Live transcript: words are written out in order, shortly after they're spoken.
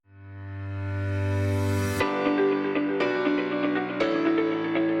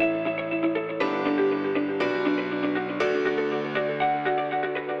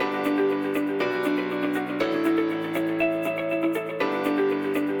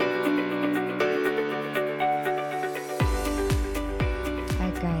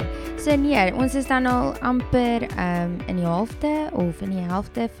So nee, ons is dan al amper in die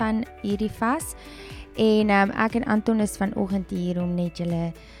helfte van hierdie vas. En ek en Anton is vanoggend hier om net julle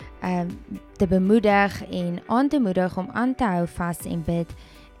te bemoedig en aan te moedig om aan te hou vas en bid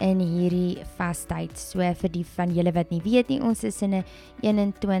in hierdie vastyd. So vir die van julle wat nie weet nie, ons is in 'n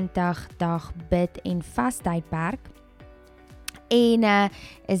 21 dag bid en vastydperk. En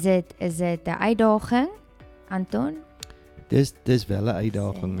is dit 'n uitdaging, Anton? Dis wel 'n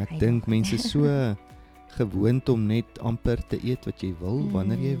uitdaging. Ek dink mense is so gewoond om net amper te eet wat jy wil,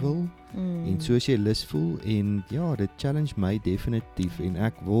 wanneer jy wil, en soos jy lus voel, en ja, dit challenge my definitief, en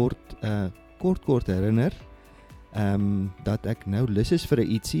ek word kort herinner, dat ek nou lus is vir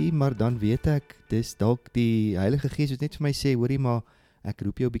 'n ietsie, maar dan weet ek, dis dalk die Heilige Gees wat net vir my sê, hoorie maar, ek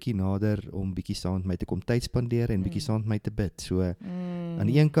roep jou bietjie nader om bietjie saam met my te kom tyd spandeer en bietjie saam met my te bid. So, aan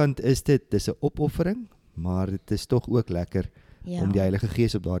die een kant is dis 'n opoffering, maar dit is tog ook lekker om die Heilige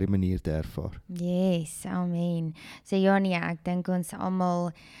Gees op daardie manier te ervaar. Yes, amen. So ja nee, ek dink ons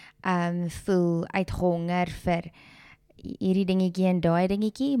almal voel uitgehonger vir hierdie dingetjie en daai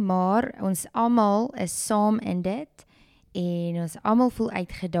dingetjie, maar ons almal is saam in dit en ons almal voel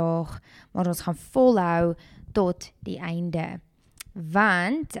uitgedaag, maar ons gaan volhou tot die einde.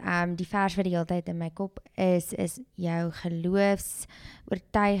 Want die vers wat die hele tyd in my kop is jou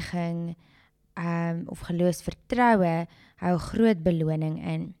geloofsoortuiging of geloofsvertroue hou groot beloning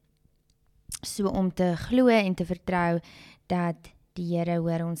in. So om te glo en te vertrou dat die Here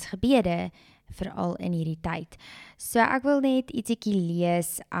hoor ons gebede, veral in hierdie tyd. So ek wil net ietsiekie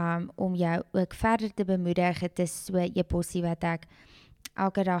lees om jou ook verder te bemoedig. Dit is so 'n e-possie wat ek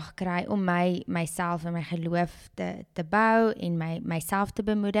elke dag kry om myself en my geloof te bou en myself te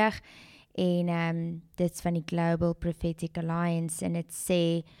bemoedig. En dit's van die Global Prophetic Alliance en dit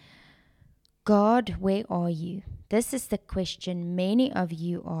sê, God, where are you? This is the question many of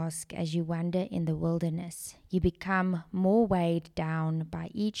you ask as you wander in the wilderness. You become more weighed down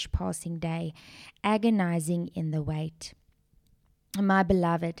by each passing day, agonizing in the wait. My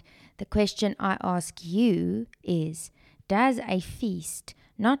beloved, the question I ask you is, does a feast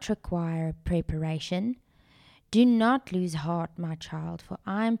not require preparation? Do not lose heart, my child, for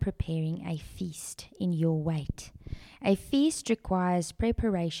I am preparing a feast in your wait. A feast requires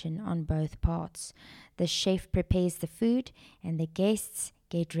preparation on both parts. The chef prepares the food and the guests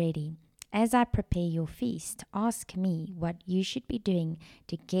get ready. As I prepare your feast, ask me what you should be doing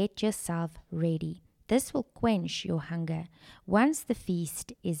to get yourself ready. This will quench your hunger. Once the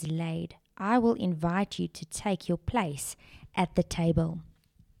feast is laid, I will invite you to take your place at the table.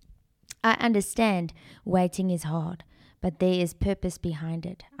 I understand waiting is hard, but there is purpose behind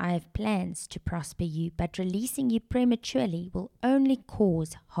it. I have plans to prosper you, but releasing you prematurely will only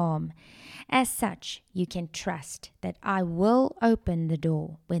cause harm. As such, you can trust that I will open the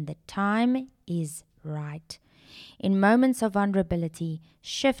door when the time is right. In moments of vulnerability,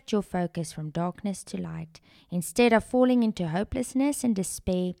 shift your focus from darkness to light. Instead of falling into hopelessness and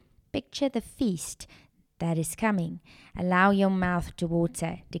despair, picture the feast that is coming. Allow your mouth to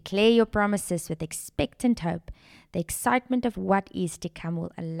water. Declare your promises with expectant hope. The excitement of what is to come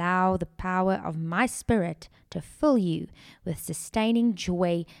will allow the power of my Spirit to fill you with sustaining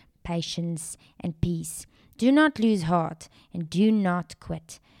joy, patience, and peace. Do not lose heart and do not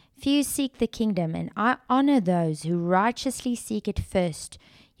quit. Few seek the kingdom, and I honor those who righteously seek it first.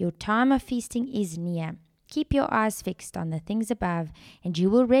 Your time of feasting is near. Keep your eyes fixed on the things above, and you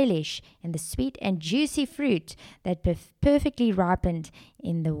will relish in the sweet and juicy fruit that perfectly ripened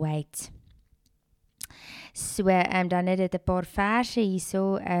in the wait. So, dan het dit 'n paar verse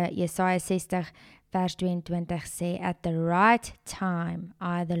hierso, Jesaja 60 vers 22 sê, at the right time,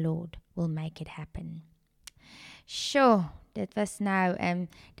 I the Lord will make it happen. Sure. Dit was nou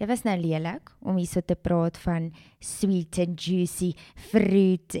lelik om hierso te praat van sweet and juicy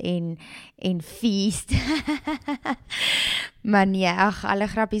fruit en feast. Maar nee, alle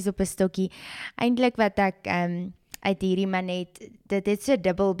grappies op 'n stokkie. Eintlik wat ek uit hierdie maar net, dit het so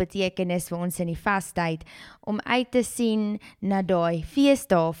dubbel betekenis vir ons in die vastyd, om uit te sien na daai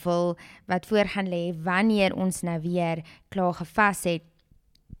feestafel wat voor gaan lê wanneer ons nou weer klaar gevas het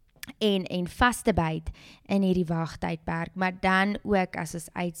en vas te byt in hierdie wagtydperk, maar dan ook as ons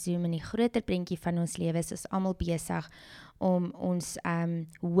uitzoom in die groter prentjie van ons lewe, is ons almal besig om ons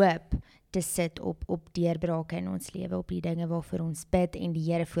hoop te sit op deurbrake in ons lewe, op die dinge waarvoor ons bid en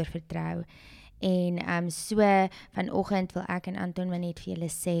die Here voor vertrou. En so vanoggend wil ek en Anton maar net vir julle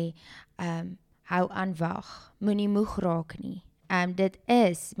sê, hou aan wag, moenie moeg raak nie. Dit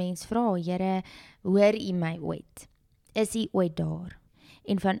is, mens vra, Here, hoor U my ooit? Is U ooit daar?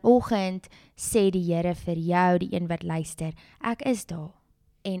 En vanoggend sê die Here vir jou, die een wat luister, ek is daar.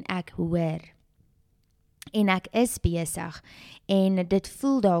 en ek hoor en ek is besig en dit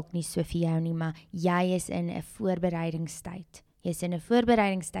voel dalk nie so vir jou nie, maar jy is in 'n voorbereidingstyd. Jy is in 'n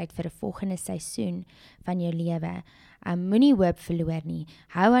voorbereidingstyd vir 'n volgende seisoen van jou lewe. Moenie hoop verloor nie.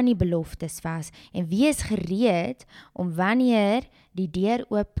 Hou aan die beloftes vas en wees gereed om wanneer die deur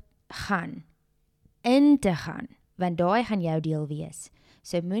oop gaan, in te gaan, want daai gaan jou deel wees.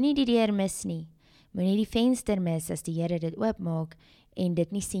 So moenie die deur mis nie. Moenie die venster mis as die Here dit oopmaak en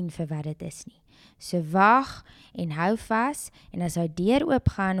dit nie sien vir wat dit is nie. So wag en hou vas en as daai deur oop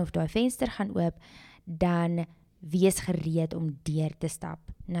gaan of daai venster gaan oop, dan wees gereed om deur te stap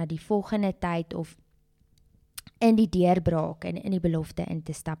na die volgende tyd of in die deurbraak en in die belofte in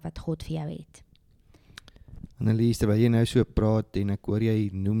te stap wat God vir jou het. Anna-Lize, terwyl jy nou so praat en ek hoor jy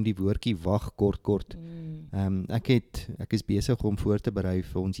noem die woordjie wag kort. Ek is besig om voor te berei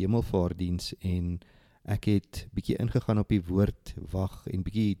vir ons hemelvaartdiens en ek het bietjie ingegaan op die woord wag en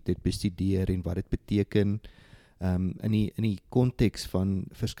bietjie dit bestudeer en wat dit beteken in die konteks van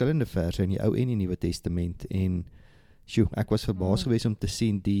verskillende verse in die Ou en die Nuwe Testament en ek was verbaas geweest om te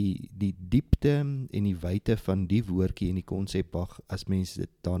sien die diepte en die wyte van die woordjie en die konsep wag as mens dit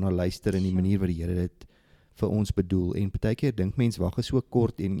daarna luister in die manier wat die Here dit vir ons bedoel en partykeer dink mens wag is so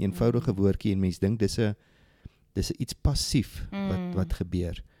kort en eenvoudige woordjie en mens dink dis 'n iets passief wat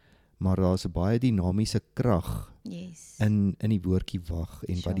gebeur. Maar daar's 'n baie dinamiese krag in die woordjie wag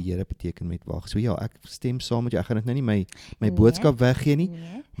en wat die Here beteken met wag. So ja, ek stem saam met jou. Ek gaan dit nou nie my boodskap weggee nie,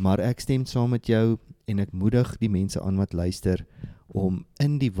 maar ek stem saam met jou en ek moedig die mense aan wat luister om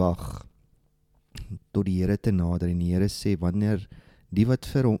in die wag tot die Here te nader en die Here sê wanneer die wat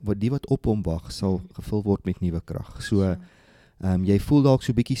op hom wag sal gevul word met nuwe krag. So jy voel dalk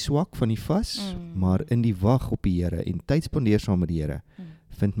so bietjie swak van die vas, maar in die wag op die Here en tyd spandeer saam met die Here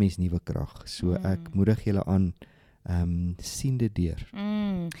vind mens nuwe krag. So ek moedig julle aan, sien dit deur.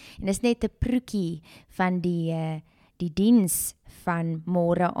 En dis net 'n proekie van die diens van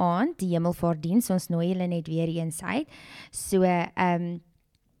môre aand, die hemelvaartdiens. Ons nooi julle net weer eens uit. So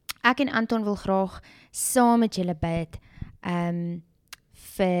ek en Anton wil graag saam met julle bid.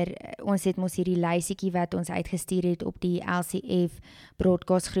 Ons het mos hierdie lysietjie wat ons uitgestuur het op die LCF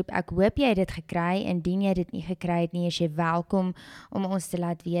broadcastgroep. Ek hoop jy het dit gekry. Indien jy dit nie gekry het nie, is jy welkom om ons te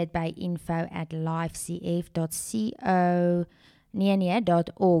laat weet by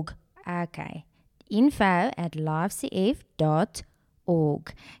info@livecf.org. Okay.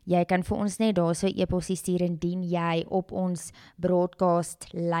 info@livecf.org. Jy kan vir ons net daar so e-posie stuur indien jy op ons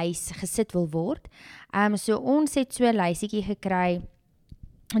broadcast lys gesit wil word. So ons het so 'n lysietjie gekry.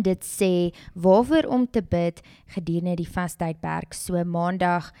 Dit sê waarvoor om te bid gedurende die vastydperk. So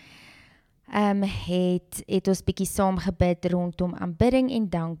maandag het ons bietjie saam gebid rondom aanbidding en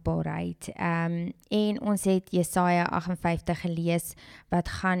dankbaarheid. En ons het Jesaja 58 gelees wat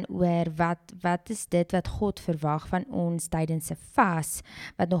gaan oor wat is dit wat God verwag van ons tydens 'n vas,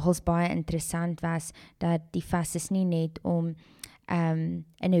 wat nogals baie interessant was, dat die vas is nie net om in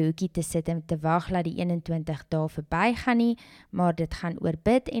 'n hoekie te sit en te wag laat die 21 dae verbygaan nie, maar dit gaan oor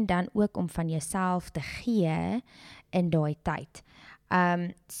bid en dan ook om van jouself te gee in daai tyd.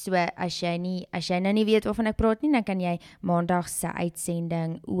 So as jy nou nie weet waarvan ek praat nie, dan kan jy maandag se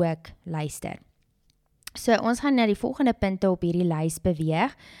uitsending ook luister. So ons gaan na die volgende punte op hierdie lys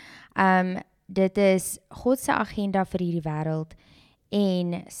beweeg. Dit is God se agenda vir hierdie wêreld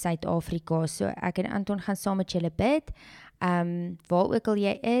en Suid-Afrika. So ek en Anton gaan saam met julle bid. Waar ook al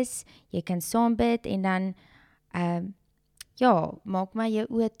jy is, jy kan saam bid en dan maak maar jou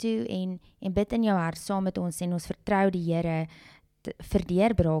oë toe en bid in jou hart saam met ons en ons vertrou die Here vir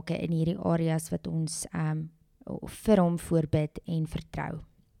deurbrake in hierdie areas wat ons vir hom voorbid en vertrou.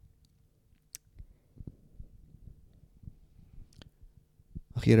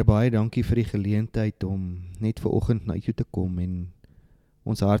 Ag Here, baie dankie vir die geleentheid om net vanoggend na U te kom en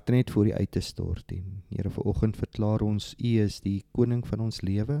ons harte net voor U uit te stort. En Here, vanoggend verklaar ons U is die koning van ons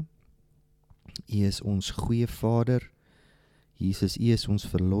lewe. U is ons goeie Vader. Jesus, U is ons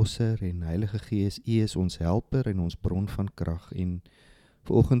verlosser en Heilige Gees, U is ons helper en ons bron van krag. En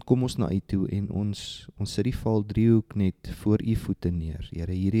vanoggend kom ons na U toe en ons sit die valdriehoek net voor U voete neer.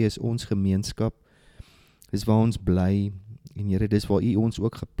 Here, hierdie is ons gemeenskap. Dis waar ons bly en Here, dis waar U ons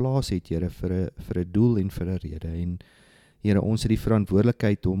ook geplaas het, Here, vir 'n doel en vir 'n rede. En Here, ons het die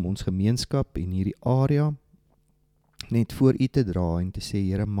verantwoordelikheid om ons gemeenskap en hierdie area net voor U te dra en te sê,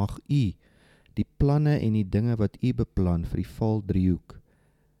 Here, mag U die planne en die dinge wat U beplan vir die valdriehoek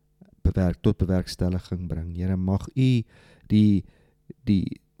tot bewerkstelliging bring. Here, mag U die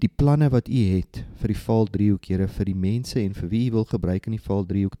planne wat U het vir die valdriehoek, Here, vir die mense en vir wie U wil gebruik in die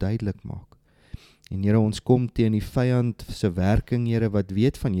valdriehoek duidelik maak. En Here, ons kom teen die vyand se werking, Here, wat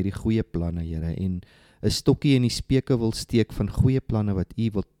weet van hierdie goeie planne, Here, en 'n stokkie in die speke wil steek van goeie planne wat U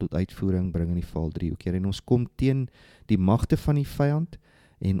wil tot uitvoering bring in die Vaaldriehoek, Here. En ons kom teen die magte van die vyand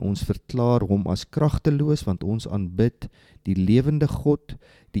en ons verklaar hom as kragteloos, want ons aanbid die lewende God,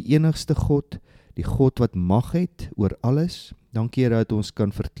 die enigste God, die God wat mag het oor alles. Dankie, Here, dat ons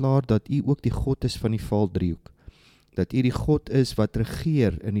kan verklaar dat U ook die God is van die Vaaldriehoek. Dat U die God is wat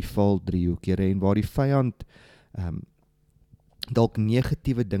regeer in die Vaaldriehoek, Here, en waar die vyand dalk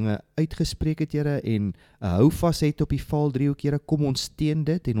negatiewe dinge uitgespreek het, Here, en 'n houvas het op die Vaaldriehoek, Here, kom ons steun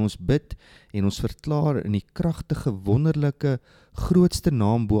dit en ons bid en ons verklaar in die kragtige, wonderlike, grootste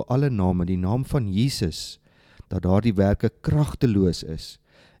naam bo alle name, die naam van Jesus, dat daardie werke kragteloos is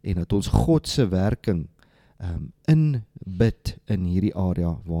en dat ons God se werking inbid in hierdie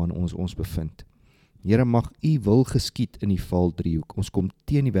area waarin ons bevind. Here, mag U wil geskied in die Vaaldriehoek. Ons kom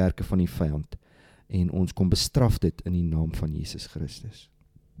teen die werke van die vyand en ons kom bestraf dit in die naam van Jesus Christus.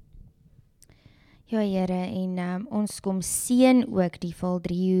 Ja, Here, en ons kom seën ook die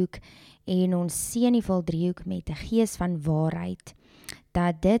Vaaldriehoek en ons seën die Vaaldriehoek met 'n gees van waarheid,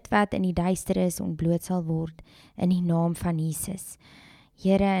 dat dit wat in die duister is ontbloot sal word in die naam van Jesus.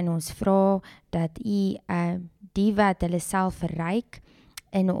 Here, en ons vra dat U die wat hulle self verryk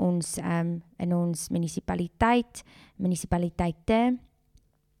in ons munisipaliteite,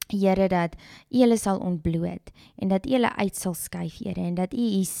 Here, dat U hulle sal ontbloot en dat U hulle uit sal skuif, Here, en dat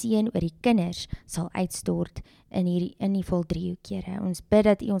U seën oor die kinders sal uitstort in die Vaaldriehoek, Here. Ons bid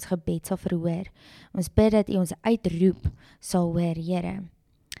dat U ons gebed sal verhoor. Ons bid dat U ons uitroep sal hoor, Here.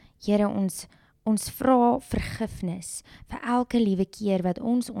 Here, ons vra vergifnis vir elke liewe keer wat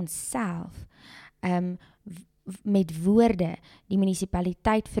ons onsself met woorde die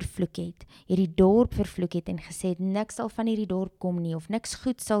munisipaliteit vervloek het, hierdie dorp vervloek het en gesê het, niks sal van hierdie dorp kom nie, of niks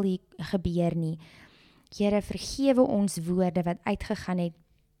goed sal hier gebeur nie. Here, vergewe ons woorde wat uitgegaan het,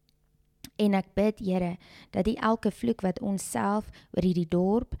 en ek bid, Here, dat U elke vloek wat ons self oor hierdie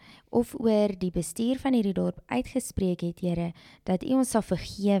dorp, of oor die bestuur van hierdie dorp uitgespreek het, Here, dat U ons sal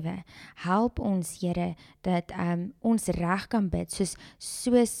vergewe. Help ons, Here, dat ons reg kan bid,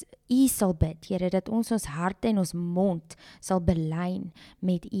 soos U sal bid, Here, dat ons harte en ons mond sal belyn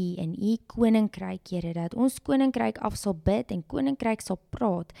met U en U koninkryk, Here, dat ons koninkryk af sal bid en koninkryk sal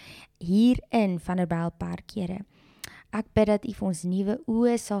praat hier in Vanderbijlpark, Here. Ek bid dat U vir ons nuwe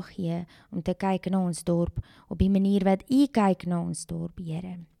oë sal gee om te kyk na ons dorp op die manier wat U kyk na ons dorp,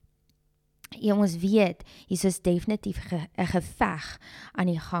 Here. Ja, ons weet, hier is definitief 'n geveg aan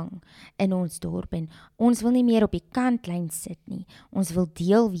die gang in ons dorp en ons wil nie meer op die kantlyn sit nie. Ons wil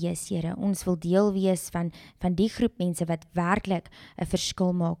deel wees, Here. Ons wil deel wees van die groep mense wat werklik 'n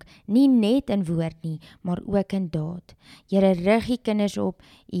verskil maak. Nie net in woord nie, maar ook in daad. Here, rig U kinders op,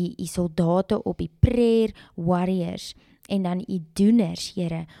 U soldate op, U prayer warriors, en dan U doeners,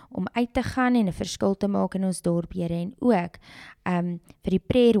 Here, om uit te gaan en 'n verskil te maak in ons dorp, Here, en ook vir die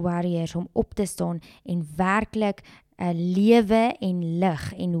prayer warriors om op te staan en werklik 'n lewe en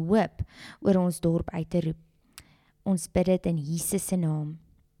lig en hoop oor ons dorp uit te roep. Ons bid dit in Jesus se naam.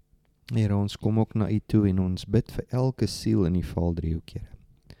 Here, ons kom ook na U toe en ons bid vir elke siel in die Vaaldriehoek, Here.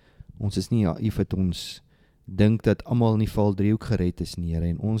 Ons is nie naïef dat ons dink dat almal in die Vaaldriehoek gered is nie, Here,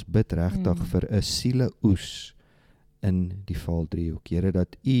 en ons bid regtig vir 'n sieleoes in die Vaaldriehoek, Here,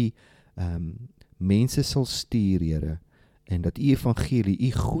 dat U mense sal stuur, Here, en dat U evangelie,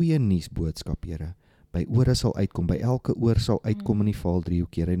 U goeie nuusboodskap, Here, by ore sal uitkom, by elke oor sal uitkom in die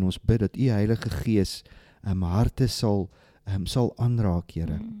Vaaldriehoek, Here, en ons bid dat U Heilige Gees harte sal aanraak,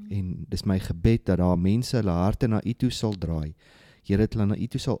 Here, en dis my gebed dat daar mense hulle harte na U toe sal draai, Here, dat hulle na U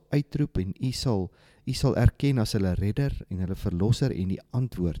toe sal uitroep en U sal erken as hulle redder en hulle verlosser en die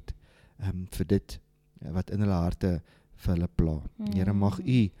antwoord vir dit wat in hulle harte vir hulle pla. Here, mag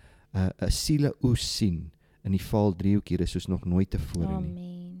U 'n sieleoes sien in die Vaaldriehoek, Here, soos nog nooit tevore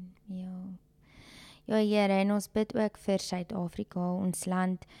nie. Amen. Ja, Here, en ons bid ook vir Suid-Afrika, ons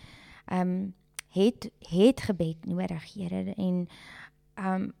land het gebed nodig, Here, en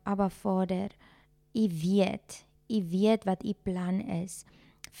Abba Vader, U weet wat U plan is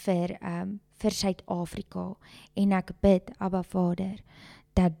vir Suid-Afrika, en ek bid, Abba Vader,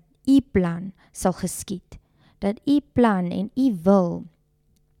 dat U plan sal geskied, dat U plan en U wil,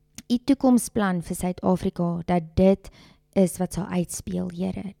 U toekomsplan vir Suid-Afrika, dat dit is wat sal uitspeel,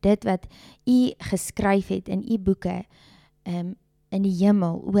 Here, dit wat U geskryf het in U boeke in die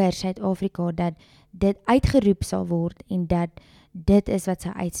hemel oor Suid-Afrika, dat dit uitgeroep sal word en dat dit is wat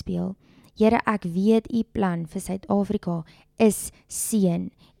sal uitspeel. Here, ek weet U plan vir Suid-Afrika is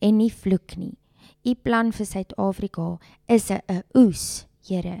seën en nie vloek nie. U plan vir Suid-Afrika is 'n oes,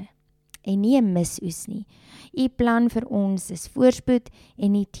 Here. en nie 'n misoes nie. U plan vir ons is voorspoed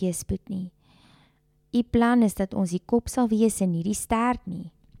en nie teëspoed nie. U plan is dat ons die kop sal wees en nie die stert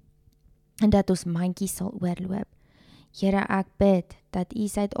nie, en dat ons mandjie sal oorloop. Here, ek bid dat U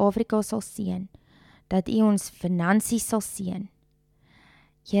Suid-Afrika sal seën, dat U ons finansies sal seën.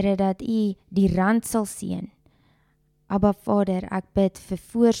 Here, dat U die rand sal seën. Abba Vader, ek bid vir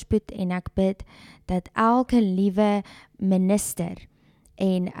voorspoed en ek bid dat elke liewe minister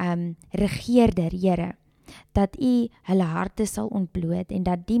en regeerder, Here, dat U hulle harte sal ontbloot en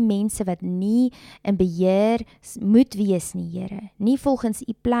dat die mense wat nie in beheer moet wees nie, Here, nie volgens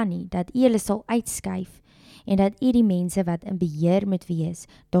U plan nie, dat U hulle sal uitskuif en dat U die mense wat in beheer moet wees,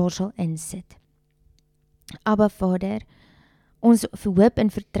 daar sal insit. Abba Vader, ons hoop en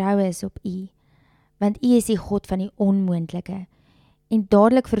vertroue is op U, want U is die God van die onmoontlike. En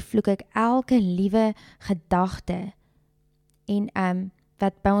dadelik vervloek ek elke liewe gedagte en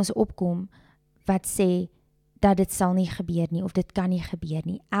wat by ons opkom, wat sê dat dit sal nie gebeur nie, of dit kan nie gebeur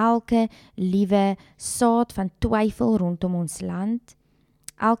nie. Elke liewe saad van twyfel rondom ons land,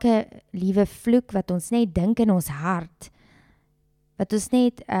 elke liewe vloek wat ons net dink in ons hart, wat ons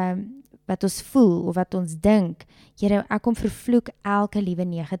net wat ons voel of wat ons dink, Here, ek kom vervloek elke liewe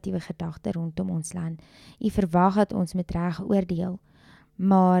negatiewe gedagte rondom ons land. U verwag dat ons met reg oordeel,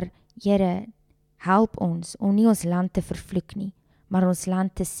 maar Here, help ons om nie ons land te vervloek nie, maar ons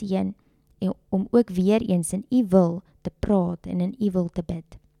land te seën en om ook weer eens in U wil te praat en in U wil te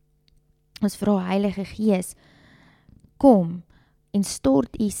bid. Ons vra Heilige Gees, kom en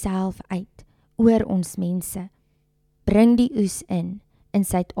stort U self uit oor ons mense. Bring die oes in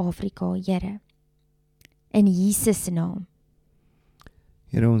Suid-Afrika, Here. In Jesus se naam.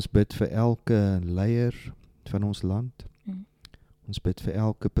 Here, ons bid vir elke leier van ons land. Ons bid vir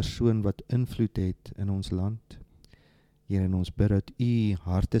elke persoon wat invloed het in ons land. Here, en ons bid dat U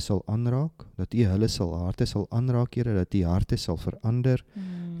harte sal aanraak, dat U hulle harte sal aanraak, Here, dat U harte sal verander.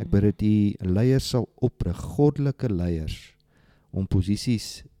 Ek bid dat U leiers sal oprig, goddelike leiers, om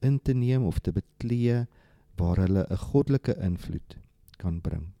posisies in te neem of te beklee waar hulle 'n goddelike invloed kan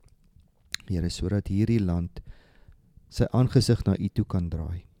bring. Here, sodat hierdie land sy aangesig na U toe kan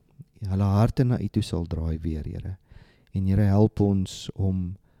draai. Hulle harte na U toe sal draai weer, Here. En Here, help ons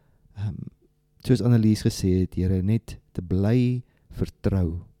om, soos Anna-Lize gesê het, Here, net te bly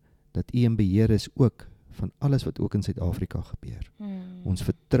vertrou, dat U in beheer is ook van alles wat ook in Suid-Afrika gebeur. Ons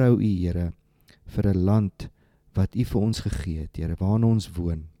vertrou U, Here, vir 'n land wat U vir ons gegee het, Here, waarin ons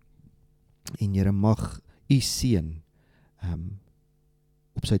woon. En Here, mag U seën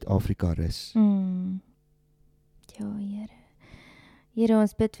op Suid-Afrika rus. Ja, Here. Here,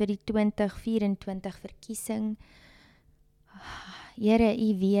 ons bid vir die 2024 verkiesing. Here,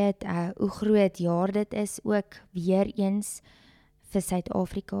 U weet hoe groot jaar dit is, ook weer eens vir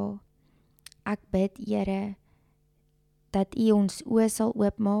Suid-Afrika. Ek bid, Here, dat U ons oë sal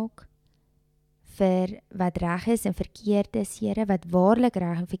oopmaak vir wat reg is en verkeerd is, Here, wat waarlik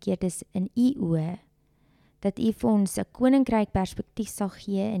reg en verkeerd is in U oë. Dat U vir ons 'n koninkryk perspektief sal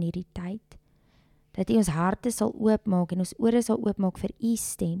gee in hierdie tyd. Dat U ons harte sal oopmaak en ons ore sal oopmaak vir U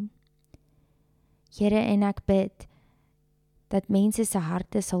stem. Here, en ek bid dat mense se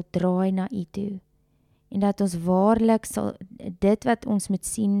harte sal draai na U toe. En dat ons waarlik sal dit wat ons moet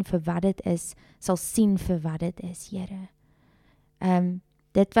sien vir wat dit is, sal sien vir wat dit is, Here.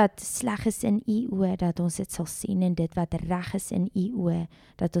 Dit wat sleg is in U oë, dat ons dit sal sien, en dit wat reg is in U oë,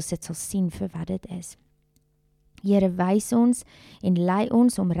 dat ons dit sal sien vir wat dit is. Here, wys ons en lei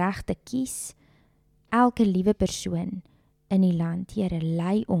ons om reg te kies. Elke liewe persoon in die land, Here,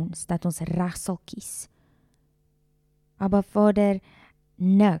 lei ons dat ons reg sal kies. Abba Vader,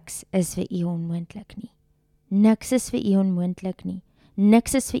 niks is vir U onmoontlik nie. Niks is vir U onmoontlik nie.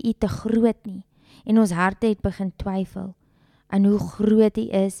 Niks is vir U te groot nie. En ons harte het begin twyfel aan hoe groot U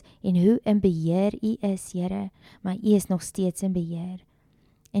is en hoe in beheer U is, Here, maar U is nog steeds in beheer.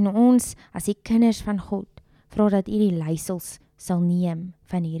 En ons, as die kinders van God, vra dat U die leiersels sal neem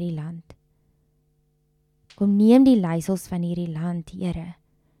van hierdie land. Kom neem die leiersels van hierdie land, Here.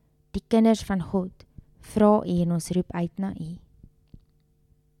 Die kinders van God, vra U en ons roep uit na U.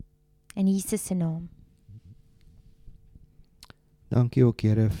 In Jesus se naam. Dankie ook,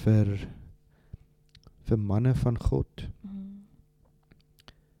 Here, vir manne van God.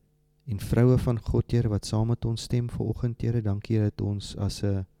 En vroue van God, Here, wat saam met ons stem vanoggend, Here. Dankie dat ons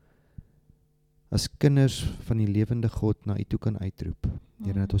as kinders van die lewende God na U toe kan uitroep.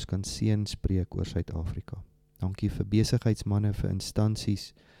 Here, dat ons kan seën spreek oor Suid-Afrika. Dankie vir besigheidsmanne, vir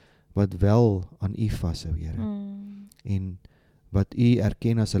instansies wat wel aan U vashou, Here. En wat U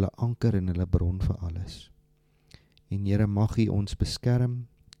erken as hulle anker en hulle bron vir alles. En Here, mag U ons beskerm,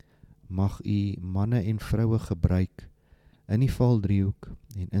 mag U manne en vroue gebruik in die Vaaldriehoek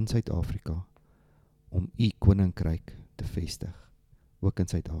en in Suid-Afrika om U koninkryk te vestig, ook in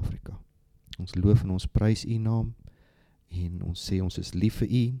Suid-Afrika. Ons loof en ons prys U naam en ons sê ons is lief vir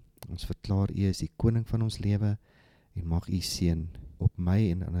U, ons verklaar U is die koning van ons lewe en mag U seën op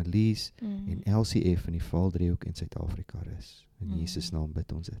my en Anna-Lize en LCF in die Vaaldriehoek en Suid-Afrika is. In Jesus naam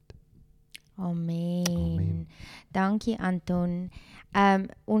bid ons dit. Amen. Amen. Dankie Anton.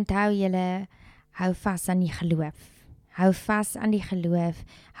 Onthou julle, hou vas aan die geloof. Hou vas aan die geloof,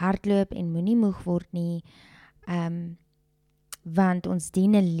 hardloop en moenie moeg word nie, want ons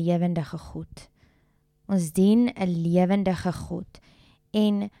dien 'n lewendige God. Ons dien 'n lewendige God.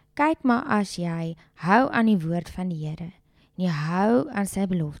 En kyk maar as jy hou aan die woord van die Here, en jy hou aan sy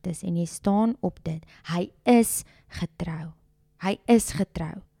beloftes en jy staan op dit, hy is getrou. Hy is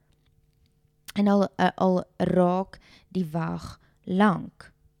getrou. En al raak die wag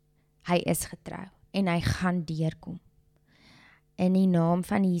lank, hy is getrou en hy gaan deurkom. In die naam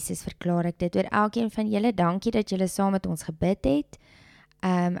van Jesus verklaar ek dit oor elkeen van julle. Dankie dat julle saam met ons gebid het.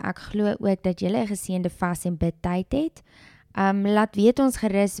 Ek glo ook dat julle 'n geseënde vas en bidtyd het. Laat weet ons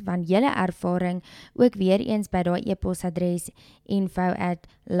gerus van julle ervaring, ook weer eens by daai e-posadres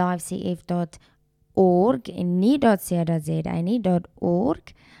info@livecf.org en nie .co.za nie, .org.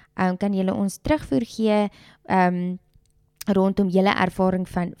 Kan julle ons terugvoer gee rondom julle ervaring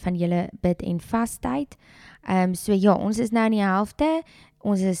van julle bid en vastyd. So ja, ons is nou in die helfte,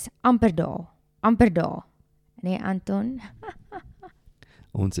 ons is amper daar. Nee, Anton?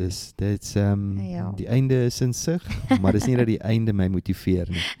 Ons is, die einde is in sig, maar dis nie dat die einde my motiveer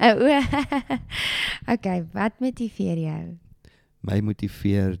nie. Okay, wat motiveer jou? My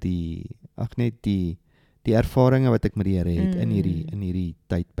motiveer die ervarings wat ek met die Here het in hierdie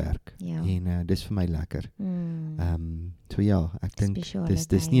tydperk. Ja. En dis vir my lekker. So ja, ek dink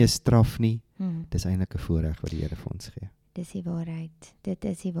dis nie 'n straf nie. Dis eintlik 'n voorreg wat die Here vir ons gee. Dis die waarheid. Dit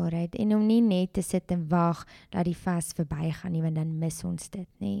is die waarheid. En om nie net te sit en wag dat die vas verbygaan nie, want dan mis ons dit,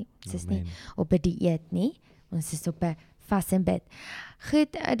 nie. Ons is nie op 'n dieet nie. Ons is op 'n vas en bid.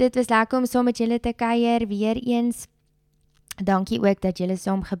 Goed, dit was lekker om saam met julle te kuier weer eens. Dankie ook dat julle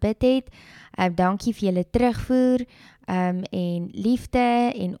saam gebid het. Dankie vir julle terugvoer en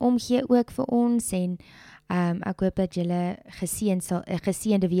liefde en omgee ook vir ons en ek hoop dat julle 'n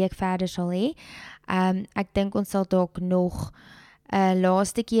geseënde week verder sal hê. Ek dink ons sal dalk nog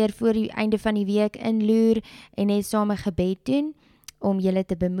laaste keer voor die einde van die week inloer en net saam 'n gebed doen om julle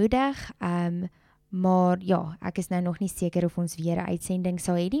te bemoedig. Maar ja, ek is nou nog nie seker of ons weer 'n uitsending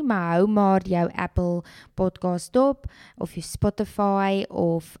sal hê nie, maar hou maar jou Apple podcast op of jou Spotify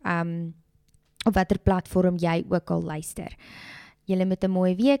of op watter platform jy ook al luister. Julle moet 'n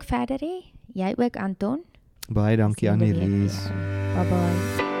mooi week verder hê. Jy ook, Anton. Baie dankie, Anna-Lize. Bye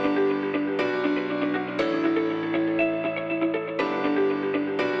bye.